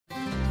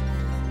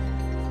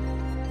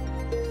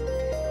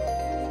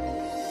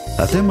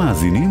אתם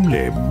מאזינים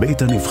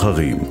לבית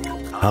הנבחרים,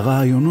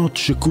 הרעיונות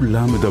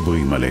שכולם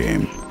מדברים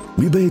עליהם,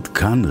 מבית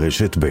כאן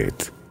רשת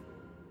בית.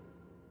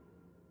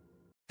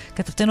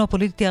 כתבתנו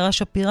הפוליטית יערה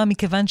שפירא,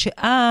 מכיוון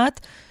שאת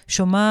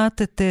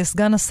שומעת את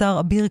סגן השר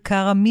אביר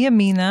קארה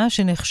מימינה,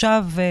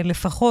 שנחשב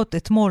לפחות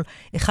אתמול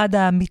אחד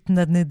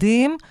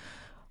המתנדנדים.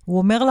 הוא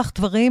אומר לך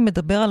דברים,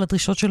 מדבר על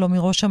הדרישות שלו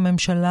מראש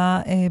הממשלה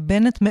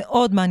בנט.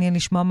 מאוד מעניין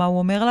לשמוע מה הוא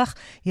אומר לך.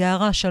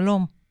 יערה,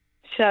 שלום.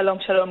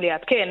 שלום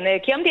ליאת. כן,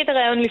 קיימתי את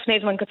הרעיון לפני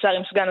זמן קצר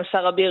עם סגן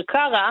השר אביר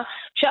קארה.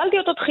 שאלתי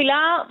אותו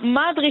תחילה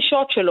מה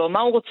הדרישות שלו, מה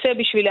הוא רוצה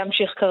בשביל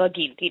להמשיך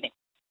כרגיל. הנה.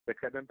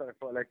 לקדם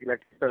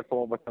את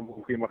הרפורמה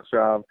בתמרוקים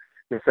עכשיו,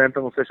 לסיים את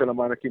הנושא של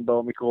המענקים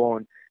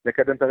באומיקרון,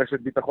 לקדם את הרשת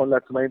ביטחון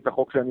לעצמאים, את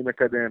החוק שאני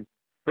מקדם.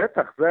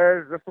 בטח,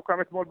 זה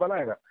סוכם אתמול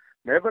בלילה.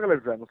 מעבר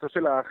לזה, הנושא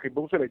של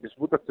החיבור של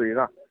ההתיישבות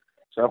הצעירה,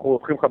 שאנחנו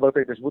הולכים לחבר את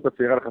ההתיישבות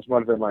הצעירה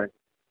לחשמל ומים.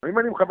 אם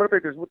אני מחבר את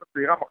ההתיישבות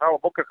הצעירה מחר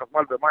בבוקר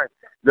חשמל ומים,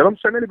 זה לא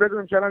משנה לי באיזה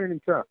ממשלה אני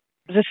נמצא.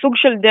 זה סוג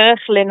של דרך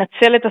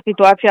לנצל את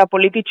הסיטואציה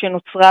הפוליטית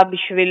שנוצרה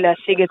בשביל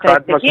להשיג את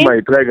ההישגים? חד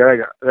משמעית,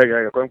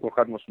 רגע, קודם כל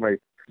חד משמעית.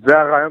 זה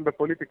הרעיון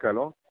בפוליטיקה,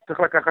 לא? צריך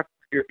לקחת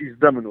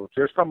הזדמנות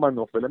שיש לך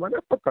מנוף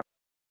ולמנף אותה.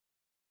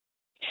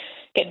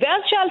 כן,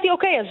 ואז שאלתי,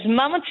 אוקיי, אז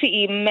מה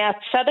מציעים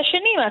מהצד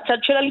השני, מהצד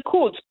של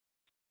הליכוד?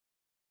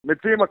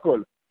 מציעים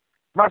הכל.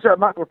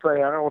 מה את רוצה,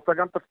 יערה? רוצה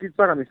גם תפקיד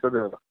שר, אני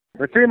אסדר לך.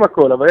 מציעים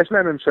הכל, אבל יש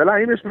להם ממשלה.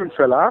 אם יש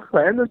ממשלה,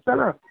 אחלה, אין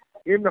ממשלה.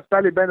 אם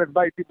נפתלי בנט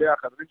בא איתי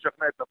ביחד, אז אם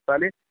שכנע את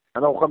נפתלי,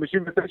 אנחנו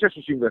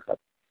 59-61.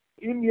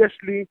 אם יש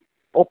לי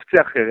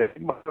אופציה אחרת,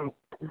 אם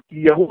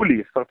יראו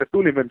לי,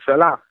 סרטטו לי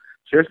ממשלה,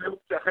 שיש לי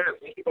אופציה אחרת,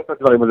 יש לי את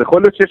הדברים, אז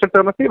יכול להיות שיש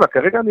אלטרנטיבה,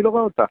 כרגע אני לא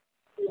רואה אותה.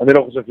 אני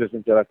לא חושב שיש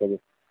ממשלה כזאת.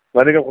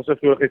 ואני גם חושב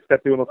שהוא הולך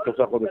לעסקת טיעון עוד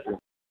 3 חודשים.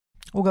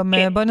 הוא גם,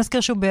 בואי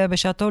נזכיר שהוא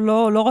בשעתו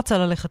לא רצה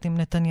ללכת עם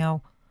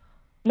נתניהו.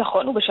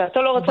 נכון, הוא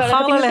בשעתו לא רצה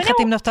בחר ללכת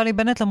עם נפתלי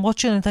בנט, למרות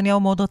שנתניהו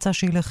מאוד רצה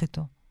שילך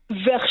איתו.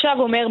 ועכשיו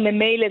אומר,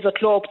 ממילא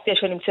זאת לא אופציה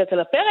שנמצאת על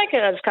הפרק,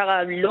 אז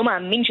קארה לא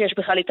מאמין שיש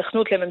בכלל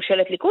התכנות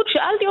לממשלת ליכוד.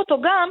 שאלתי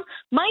אותו גם,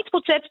 מה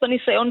התפוצץ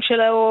בניסיון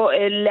שלו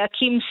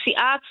להקים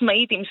סיעה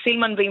עצמאית עם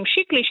סילמן ועם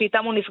שיקלי,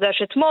 שאיתם הוא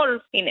נפגש אתמול?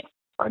 הנה.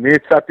 אני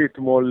הצעתי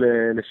אתמול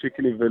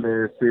לשיקלי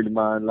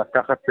ולסילמן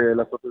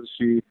לעשות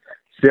איזושהי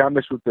סיעה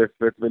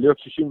משותפת ולהיות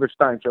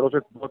 62, 3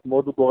 אצבעות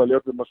מאוד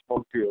גורליות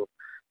ומשמעותיות,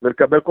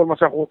 ולקבל כל מה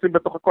שאנחנו רוצים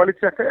בתוך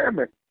הקואליציה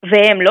הקיימת.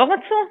 והם לא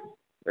רצו?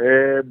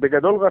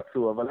 בגדול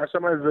רצו, אבל היה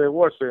שם איזה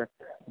אירוע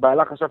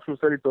שבעלה חשב שהוא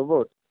עושה לי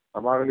טובות.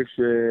 אמר לי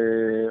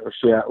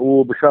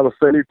שהוא בכלל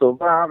עושה לי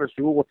טובה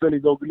ושהוא רוצה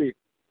לדאוג לי.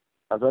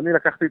 אז אני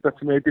לקחתי את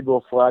עצמי, הייתי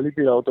בהופעה,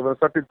 עליתי לאוטו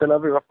ונסעתי לתל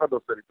אביב, אף אחד לא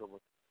עושה לי טובות.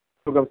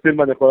 גם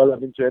סילמן יכולה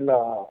להבין שאין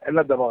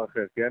לה דבר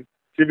אחר, כן?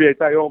 שיבי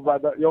הייתה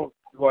יו"ר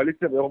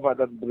קואליציה ויו"ר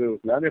ועדת בריאות.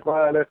 לאן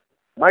יכולה ללכת?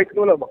 מה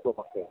יקנו לה במקום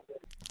אחר?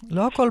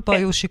 לא הכל פה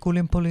היו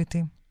שיקולים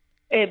פוליטיים.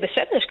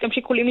 בסדר, יש גם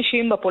שיקולים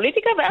אישיים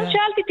בפוליטיקה, ואז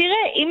שאלתי,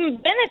 תראה, אם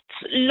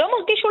בנט לא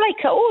מרגיש אולי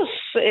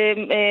כעוס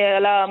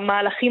על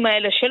המהלכים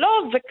האלה שלו,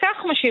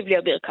 וכך משיב לי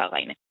אביר קארה,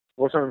 הנה.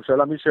 ראש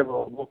הממשלה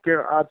בוקר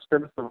עד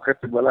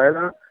 12:30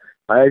 בלילה,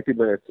 היה איתי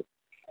ברצף.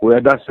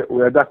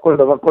 הוא ידע כל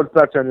דבר, כל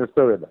צעד שאני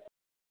עושה הוא ידע.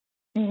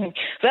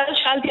 ואז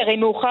שאלתי, הרי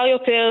מאוחר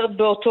יותר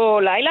באותו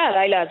לילה,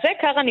 הלילה הזה,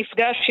 קארה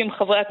נפגש עם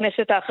חברי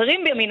הכנסת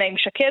האחרים בימינה, עם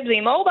שקד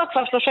ועם אורבך,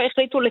 כבר 3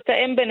 החליטו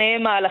לתאם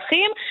ביניהם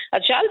מהלכים.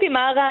 אז שאלתי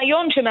מה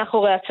הרעיון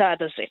שמאחורי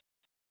הצעד הזה.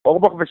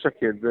 אורבך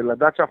ושקד זה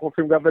לדעת שאנחנו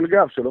עושים גב אל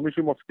גב, שלא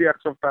מישהו מפתיע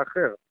עכשיו את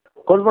האחר.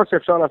 כל זמן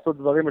שאפשר לעשות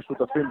דברים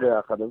משותפים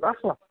ביחד, אז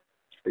אחלה.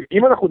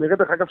 אם אנחנו נראה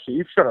דרך אגב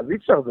שאי אפשר, אז אי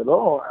אפשר, זה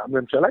לא,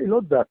 הממשלה היא לא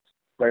דת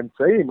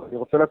באמצעים, אני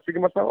רוצה להציג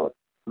מטרות.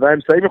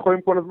 והאמצעים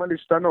יכולים כל הזמן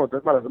להשתנות,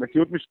 זה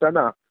מציאות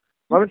משתנה.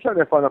 מה משנה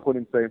איפה אנחנו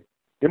נמצאים?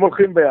 אם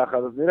הולכים ביחד,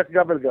 אז נלך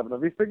גב אל גב,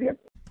 נביא הישגים.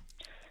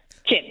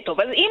 כן,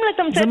 טוב, אז אם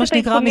לתמצת זה מה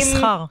שנקרא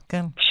מסחר,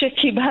 כן.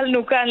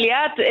 שקיבלנו כאן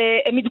ליאת,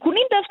 הם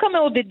עדכונים דווקא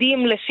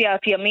מעודדים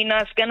לסיעת ימינה.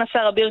 סגן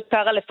השר אביר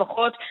קארה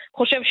לפחות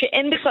חושב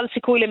שאין בכלל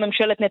סיכוי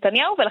לממשלת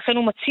נתניהו, ולכן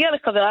הוא מציע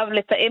לחבריו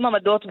לתאם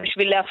עמדות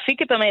בשביל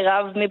להפיק את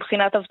המרב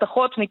מבחינת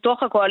הבטחות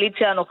מתוך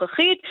הקואליציה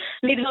הנוכחית.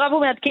 לדבריו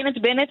הוא מעדכן את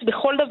בנט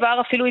בכל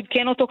דבר, אפילו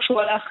עדכן אותו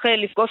כשהוא הלך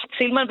לפגוש את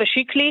סילמן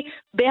ושיקלי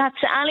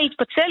בהצעה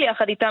להתפצל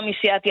יחד איתם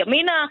מסיעת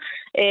ימינה,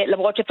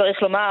 למרות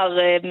שצריך לומר,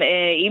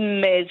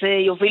 אם זה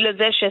יוביל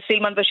לזה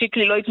שסילמן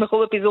ושיקלי לא יתמכו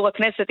בפיזור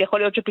הכנסת, יכול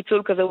להיות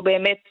שפיצול כזה הוא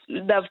באמת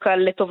דווקא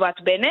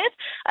לטובת בנט.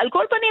 על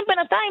כל פנים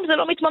בינתיים זה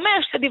לא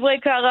מתממש לדברי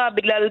קארה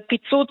בגלל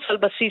פיצוץ על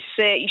בסיס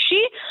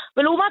אישי,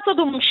 ולעומת זאת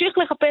הוא ממשיך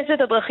לחפש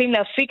את הדרכים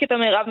להפיק את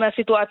המרב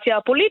מהסיטואציה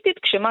הפוליטית,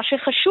 כשמה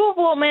שחשוב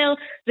הוא אומר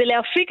זה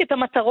להפיק את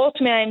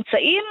המטרות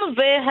מהאמצעים,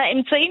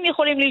 והאמצעים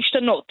יכולים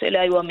להשתנות.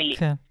 אלה היו המילים.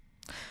 כן.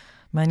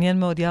 מעניין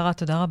מאוד יערה,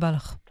 תודה רבה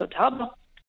לך. תודה רבה.